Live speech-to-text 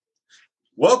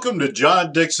Welcome to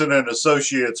John Dixon and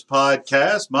Associates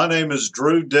podcast. My name is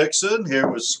Drew Dixon, here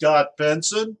with Scott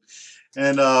Penson.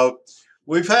 And last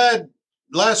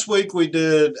week we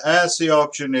did Ask the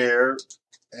Auctioneer,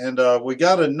 and we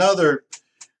got another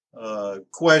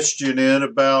question in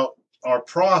about our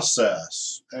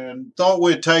process, and thought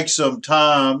we'd take some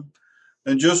time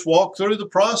and just walk through the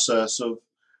process of,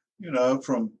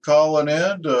 from calling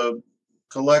in to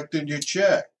collecting your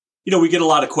check. We get a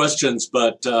lot of questions,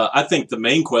 but I think the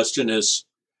main question is,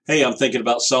 hey, I'm thinking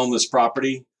about selling this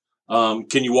property.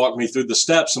 Can you walk me through the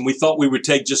steps? And we thought we would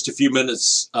take just a few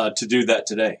minutes to do that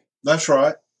today. That's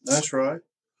right.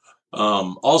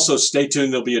 Also, stay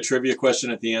tuned. There'll be a trivia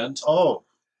question at the end. Oh,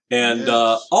 and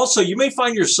yes. Also, you may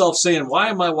find yourself saying, why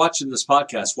am I watching this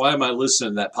podcast? Why am I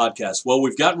listening to that podcast? Well,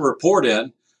 we've gotten a report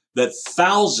in that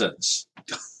thousands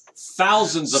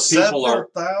of people are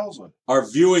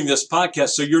viewing this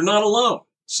podcast. So you're not alone.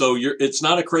 So it's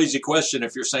not a crazy question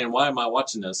if you're saying, why am I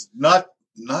watching this? Not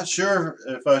sure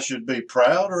if I should be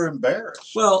proud or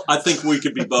embarrassed. Well, I think we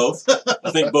could be both.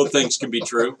 I think both things can be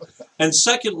true. And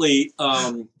secondly,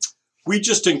 we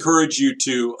just encourage you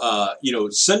to,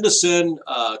 send us in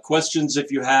questions if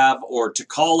you have, or to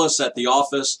call us at the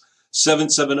office,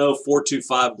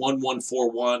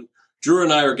 770-425-1141. Drew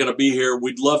and I are going to be here.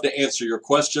 We'd love to answer your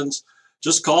questions.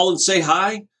 Just call and say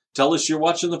hi. Tell us you're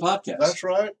watching the podcast. That's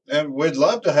right. And we'd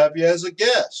love to have you as a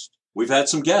guest. We've had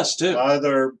some guests, too.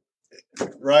 Either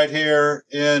right here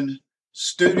in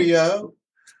studio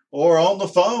or on the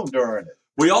phone during it.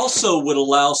 We also would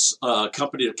allow a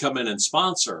company to come in and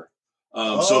sponsor.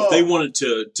 So if they wanted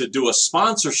to do a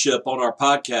sponsorship on our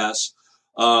podcast,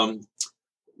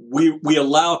 we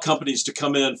allow companies to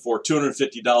come in for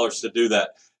 $250 to do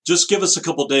that. Just give us a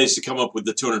couple days to come up with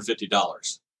the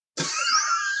 $250.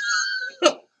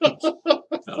 I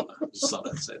just thought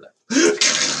I'd say that.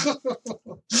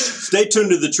 Stay tuned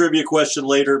to the trivia question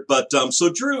later. But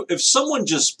so, Drew, if someone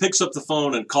just picks up the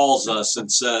phone and calls us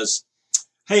and says,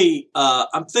 hey,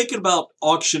 I'm thinking about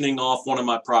auctioning off one of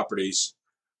my properties,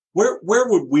 where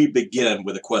would we begin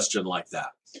with a question like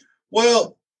that?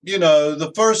 Well,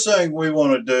 the first thing we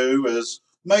want to do is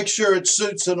make sure it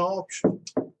suits an auction.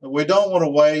 We don't want to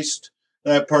waste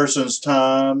that person's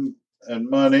time and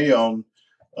money on,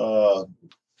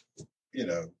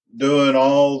 doing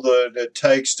all that it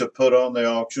takes to put on the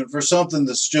auction for something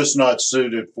that's just not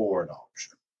suited for an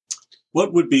auction.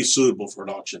 What would be suitable for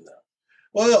an auction, then?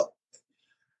 Well,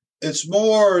 it's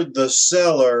more the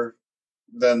seller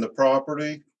than the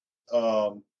property,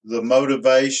 the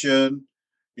motivation.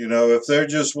 If they're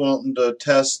just wanting to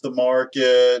test the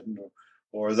market,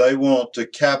 or they want to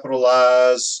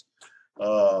capitalize,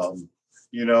 on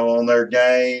their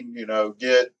gain,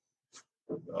 get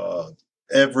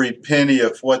every penny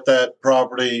of what that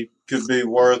property could be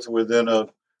worth within a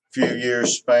few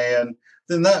years span,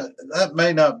 then that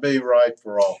may not be right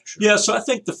for auction. Yeah, so I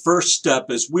think the first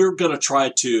step is we're going to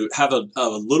try to have a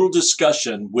little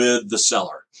discussion with the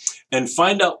seller and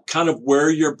find out kind of where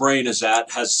your brain is at.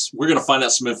 We're going to find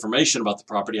out some information about the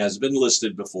property. Has it been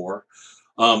listed before?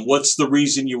 What's the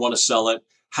reason you want to sell it?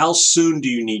 How soon do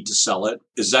you need to sell it?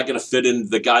 Is that going to fit in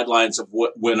the guidelines of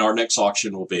when our next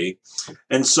auction will be?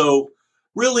 And so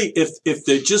really, if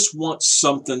they just want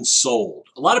something sold,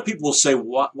 a lot of people will say,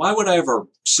 why would I ever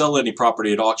sell any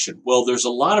property at auction? Well, there's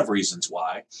a lot of reasons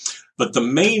why. But the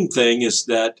main thing is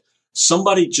that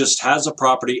somebody just has a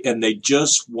property and they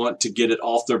just want to get it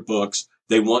off their books.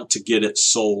 They want to get it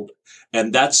sold.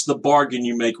 And that's the bargain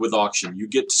you make with auction. You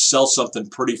get to sell something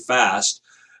pretty fast.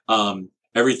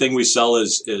 Everything we sell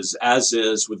is as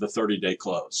is with a 30-day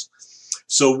close.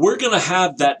 So we're going to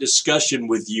have that discussion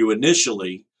with you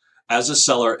initially as a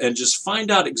seller and just find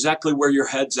out exactly where your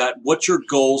head's at, what your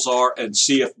goals are, and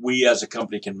see if we as a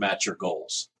company can match your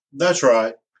goals. That's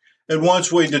right. And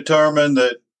once we determine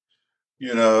that,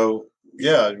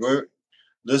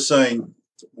 this thing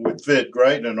would fit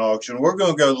great in an auction, we're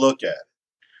going to go look at it.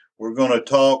 We're going to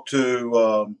talk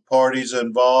to parties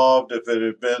involved, if it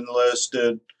had been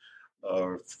listed,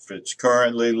 or if it's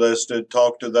currently listed,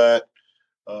 talk to that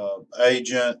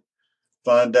agent,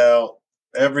 find out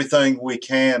everything we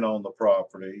can on the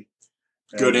property.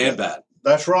 Good and bad.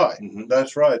 That's right. Mm-hmm.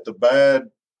 That's right. The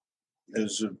bad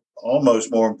is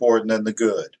almost more important than the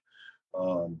good.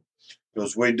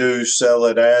 Because we do sell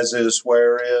it as is,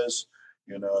 where is.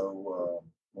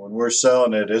 When we're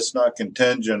selling it, it's not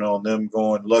contingent on them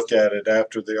going look at it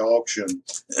after the auction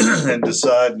and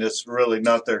deciding it's really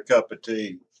not their cup of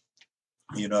tea.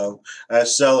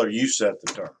 As seller, you set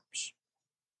the terms.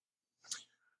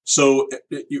 So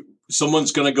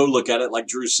someone's going to go look at it. Like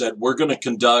Drew said, we're going to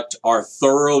conduct our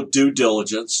thorough due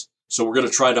diligence So we're going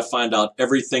to try to find out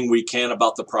everything we can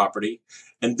about the property.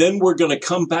 And then we're going to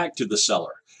come back to the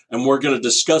seller and we're going to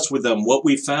discuss with them what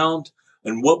we found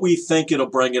and what we think it'll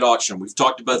bring at auction. We've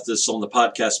talked about this on the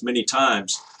podcast many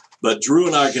times, but Drew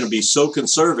and I are going to be so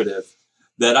conservative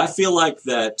that I feel like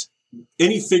that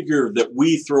any figure that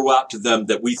we throw out to them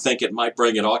that we think it might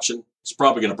bring at auction, it's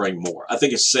probably going to bring more. I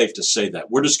think it's safe to say that.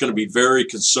 We're just going to be very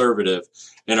conservative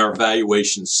in our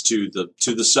valuations to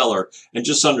the seller and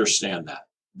just understand that.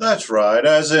 That's right.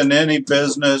 As in any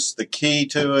business, the key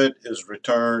to it is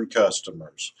return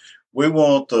customers. We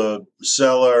want the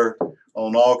seller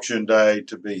on auction day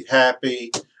to be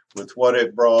happy with what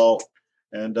it brought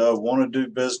and want to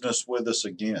do business with us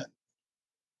again.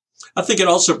 I think it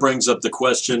also brings up the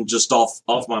question just off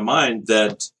my mind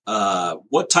that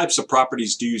what types of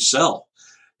properties do you sell?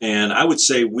 And I would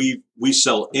say we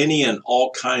sell any and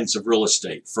all kinds of real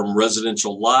estate, from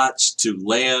residential lots to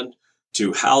land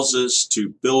to houses to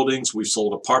buildings. We've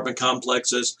sold apartment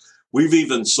complexes. We've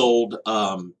even sold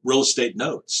real estate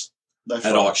notes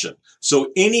at auction.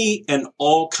 So any and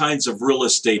all kinds of real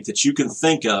estate that you can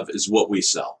think of is what we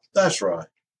sell. That's right.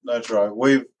 That's right.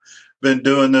 We've been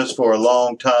doing this for a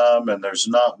long time, and there's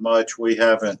not much we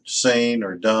haven't seen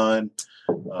or done.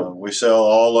 We sell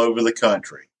all over the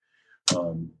country.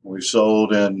 We've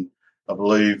sold in, I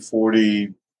believe,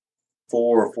 44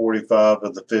 or 45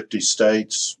 of the 50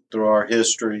 states through our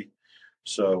history.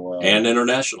 So and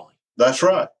internationally. That's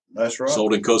right. That's right.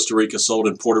 Sold in Costa Rica, sold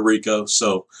in Puerto Rico.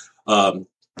 So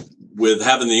with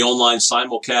having the online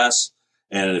simulcast,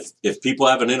 and if people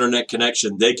have an internet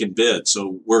connection, they can bid.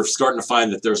 So we're starting to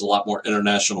find that there's a lot more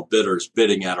international bidders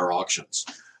bidding at our auctions.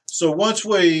 So once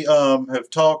we have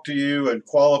talked to you and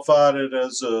qualified it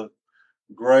as a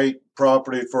great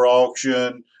property for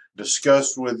auction,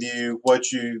 discussed with you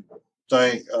what you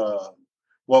think,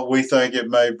 what we think it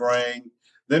may bring,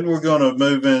 then we're going to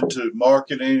move into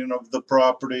marketing of the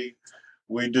property.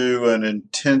 We do an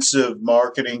intensive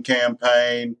marketing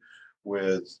campaign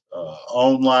with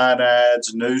online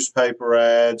ads, newspaper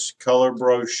ads, color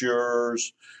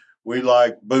brochures. We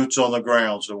like boots on the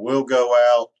ground. So we'll go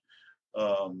out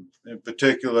in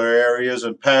particular areas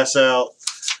and pass out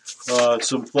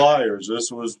some flyers.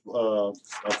 This was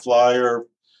a flyer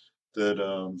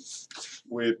that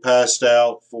we had passed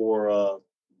out for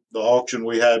the auction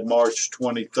we had March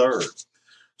 23rd.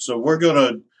 So we're going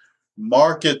to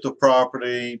market the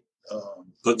property.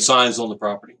 Put signs on the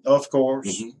property. Of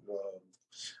course. Mm-hmm.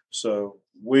 So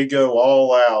we go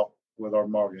all out with our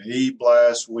marketing.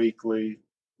 E-Blast Weekly.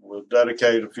 We'll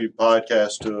dedicate a few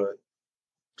podcasts to it.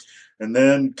 And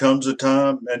then comes a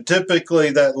time, and typically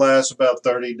that lasts about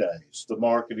 30 days, the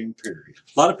marketing period.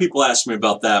 A lot of people ask me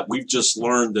about that. We've just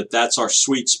learned that that's our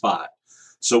sweet spot.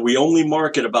 So we only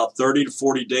market about 30 to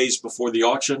 40 days before the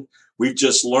auction. We've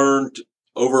just learned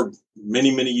over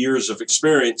many, many years of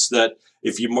experience that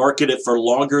if you market it for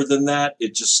longer than that,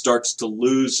 it just starts to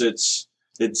lose its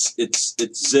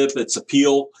zip, its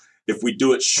appeal. If we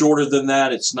do it shorter than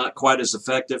that, it's not quite as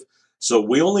effective. So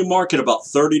we only market about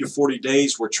 30 to 40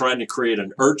 days. We're trying to create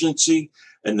an urgency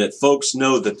and that folks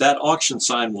know that that auction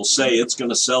sign will say it's going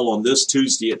to sell on this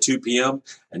Tuesday at 2 p.m.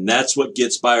 And that's what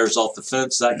gets buyers off the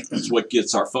fence. That's what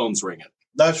gets our phones ringing.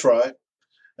 That's right.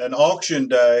 And auction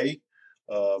day,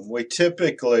 we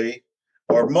typically,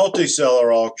 our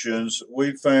multi-seller auctions,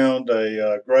 we found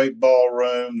a great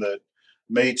ballroom that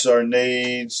meets our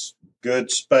needs, good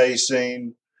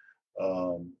spacing,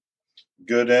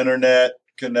 good internet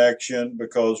connection,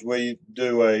 because we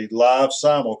do a live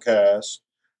simulcast,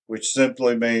 which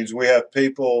simply means we have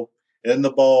people in the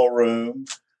ballroom.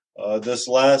 This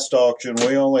last auction,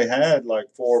 we only had like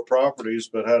 4 properties,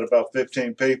 but had about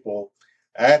 15 people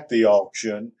at the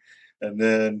auction. And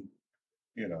then,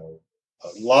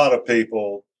 a lot of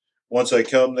people, once they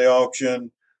come to the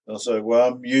auction, they'll say,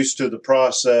 well, I'm used to the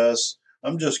process.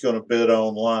 I'm just going to bid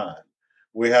online.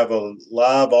 We have a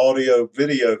live audio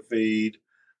video feed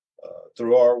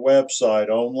through our website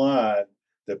online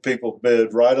that people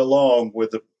bid right along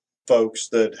with the folks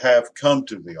that have come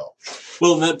to the auction.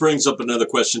 Well, and that brings up another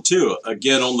question too.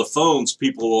 Again, on the phones,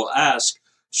 people will ask,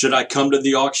 should I come to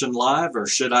the auction live or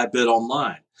should I bid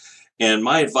online? And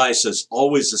my advice is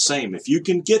always the same. If you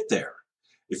can get there,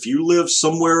 if you live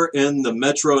somewhere in the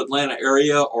metro Atlanta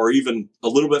area or even a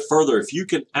little bit further, if you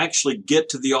can actually get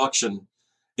to the auction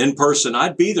in person,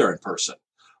 I'd be there in person.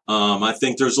 I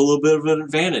think there's a little bit of an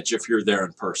advantage if you're there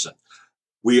in person.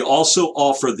 We also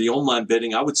offer the online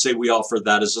bidding. I would say we offer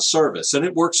that as a service, and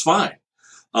it works fine.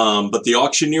 But the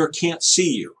auctioneer can't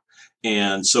see you.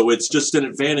 And so it's just an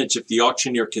advantage if the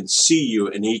auctioneer can see you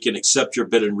and he can accept your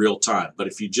bid in real time. But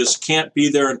if you just can't be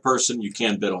there in person, you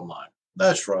can bid online.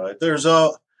 That's right. There's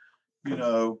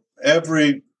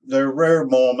there are rare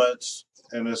moments,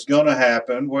 and it's going to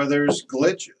happen where there's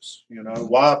glitches.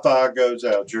 Wi-Fi goes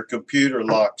out, your computer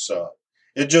locks up.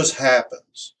 It just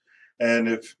happens. And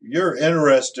if you're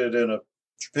interested in a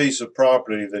piece of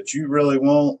property that you really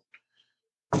want,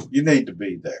 you need to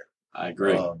be there. I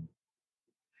agree.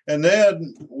 And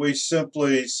then we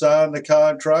simply sign the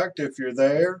contract if you're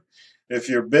there. If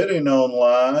you're bidding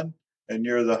online and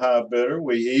you're the high bidder,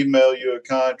 we email you a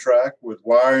contract with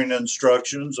wiring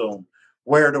instructions on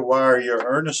where to wire your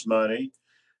earnest money.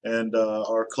 And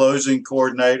our closing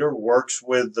coordinator works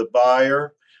with the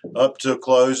buyer up to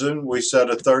closing. We set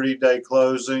a 30-day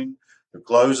closing. The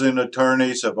closing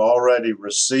attorneys have already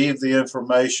received the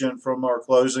information from our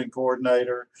closing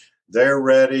coordinator. They're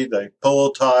ready. They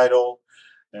pull title,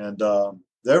 and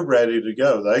they're ready to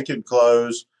go. They can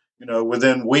close,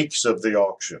 within weeks of the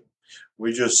auction.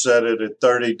 We just set it at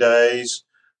 30 days,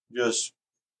 just,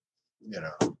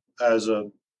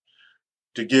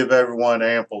 to give everyone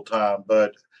ample time.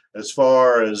 But as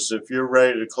far as if you're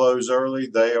ready to close early,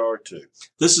 they are too.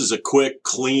 This is a quick,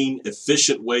 clean,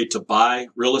 efficient way to buy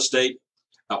real estate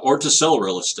or to sell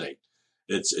real estate.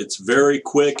 It's very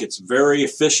quick. It's very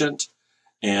efficient.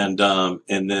 And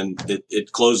then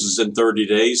it closes in 30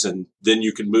 days, and then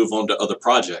you can move on to other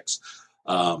projects.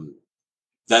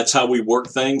 That's how we work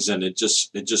things, and it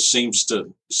just seems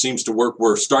to work.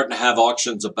 We're starting to have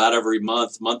auctions about every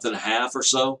month and a half or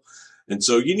so. And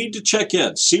so you need to check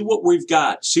in, see what we've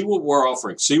got, see what we're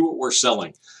offering, see what we're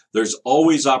selling. There's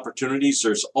always opportunities.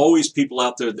 There's always people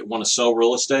out there that want to sell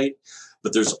real estate,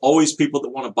 but there's always people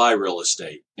that want to buy real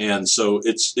estate. And so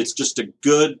it's just a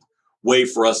good way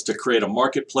for us to create a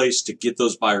marketplace to get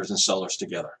those buyers and sellers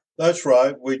together. That's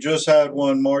right. We just had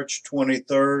one March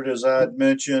 23rd, as I had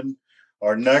mentioned.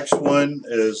 Our next one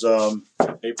is April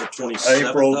 27th.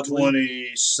 April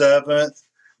 27th.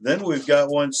 Then we've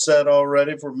got one set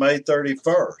already for May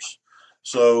 31st.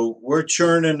 So we're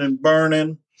churning and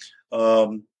burning.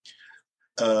 And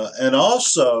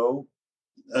also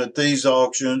at these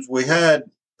auctions, we had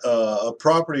a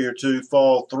property or two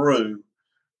fall through.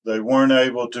 They weren't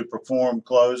able to perform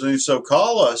closing. So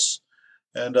call us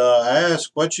and ask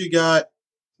what you got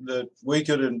that we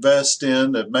could invest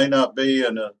in that may not be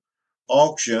in an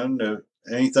auction, if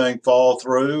anything fall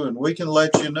through, and we can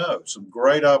let you know. Some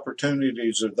great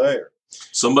opportunities are there.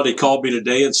 Somebody called me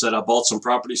today and said, I bought some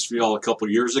properties for y'all a couple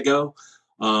years ago.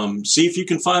 See if you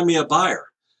can find me a buyer.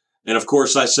 And of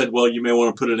course I said, well, you may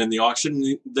want to put it in the auction.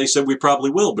 And they said, we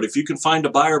probably will. But if you can find a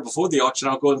buyer before the auction,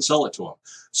 I'll go ahead and sell it to them.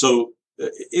 So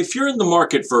if you're in the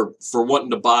market for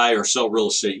wanting to buy or sell real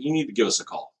estate, you need to give us a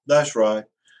call. That's right.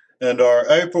 And our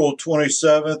April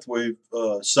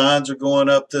 27th, signs are going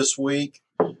up this week.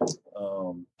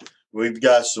 We've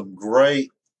got some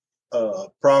great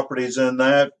properties in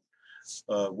that.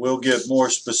 We'll get more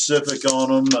specific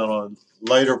on them on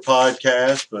a later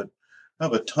podcast, but I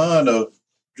have a ton of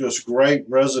just great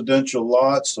residential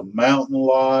lots, some mountain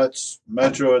lots,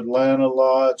 Metro Atlanta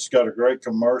lots, got a great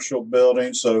commercial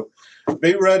building. So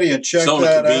be ready and check selling that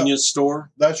out. Selling a convenience store.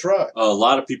 That's right. A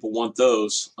lot of people want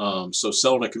those. So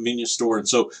selling a convenience store. And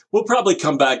so we'll probably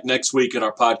come back next week in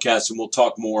our podcast and we'll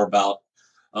talk more about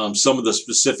some of the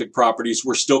specific properties.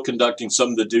 We're still conducting some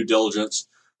of the due diligence.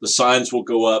 The signs will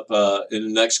go up in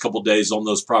the next couple of days on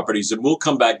those properties. And we'll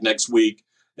come back next week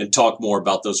and talk more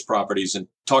about those properties and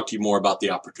talk to you more about the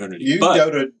opportunity. You can go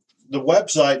to the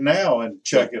website now and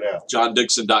check it out.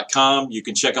 JohnDixon.com. You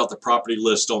can check out the property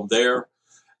list on there.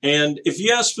 And if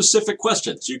you have specific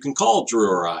questions, you can call Drew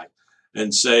or I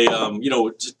and say,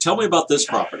 tell me about this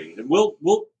property. And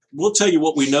we'll tell you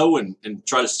what we know and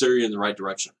try to steer you in the right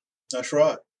direction. That's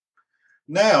right.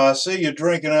 Now, I see you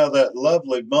drinking out of that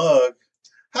lovely mug.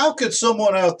 How could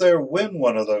someone out there win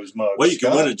one of those mugs? Well, you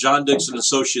can win a John Dixon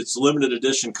Associates limited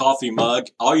edition coffee mug.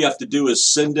 All you have to do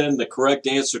is send in the correct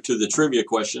answer to the trivia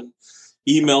question.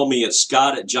 Email me at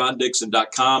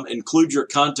scott@johndixon.com. Include your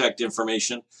contact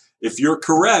information. If you're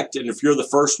correct, and if you're the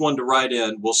first one to write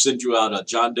in, we'll send you out a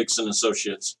John Dixon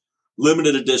Associates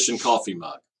limited edition coffee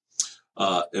mug.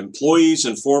 Employees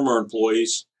and former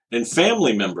employees and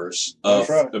family members of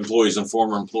employees and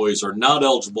former employees are not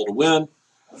eligible to win.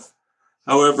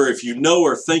 However, if you know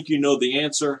or think you know the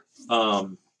answer,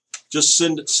 just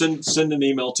send an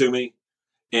email to me,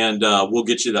 and we'll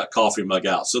get you that coffee mug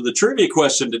out. So the trivia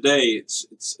question today,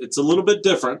 it's a little bit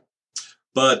different,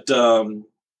 but the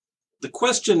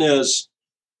question is,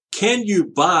 can you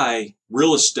buy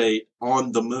real estate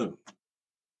on the moon?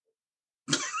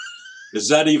 Is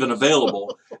that even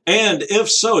available? And if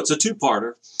so, it's a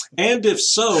two-parter. And if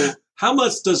so, how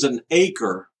much does an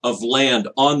acre of land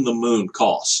on the moon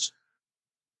cost?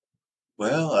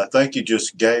 Well, I think you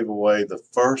just gave away the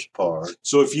first part.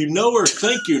 So if you know or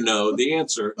think you know the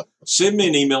answer, send me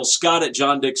an email,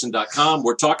 scott@johndixon.com.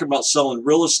 We're talking about selling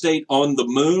real estate on the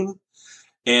moon.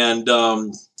 And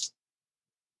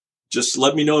just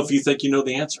let me know if you think you know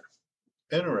the answer.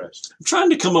 Interesting. I'm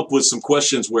trying to come up with some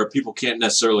questions where people can't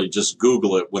necessarily just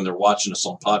Google it when they're watching us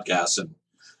on podcasts and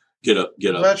get a.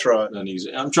 That's right. An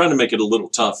easy. I'm trying to make it a little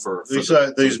tough for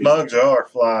These mugs are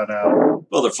flying out.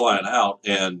 Well, they're flying out,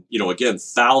 and again,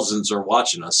 thousands are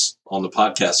watching us on the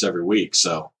podcast every week.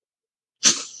 So,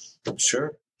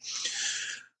 sure.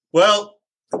 Well,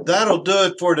 that'll do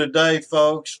it for today,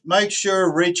 folks. Make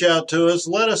sure reach out to us.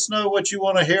 Let us know what you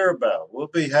want to hear about. We'll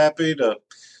be happy to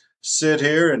sit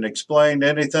here and explain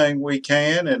anything we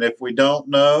can. And if we don't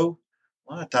know,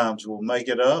 a lot of times we'll make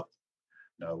it up.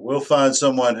 No, we'll find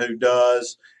someone who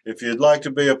does. If you'd like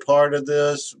to be a part of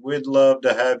this, we'd love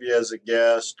to have you as a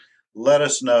guest. Let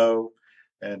us know.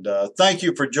 And thank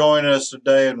you for joining us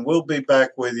today. And we'll be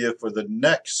back with you for the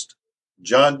next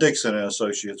John Dixon and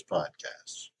Associates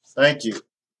podcast. Thank you.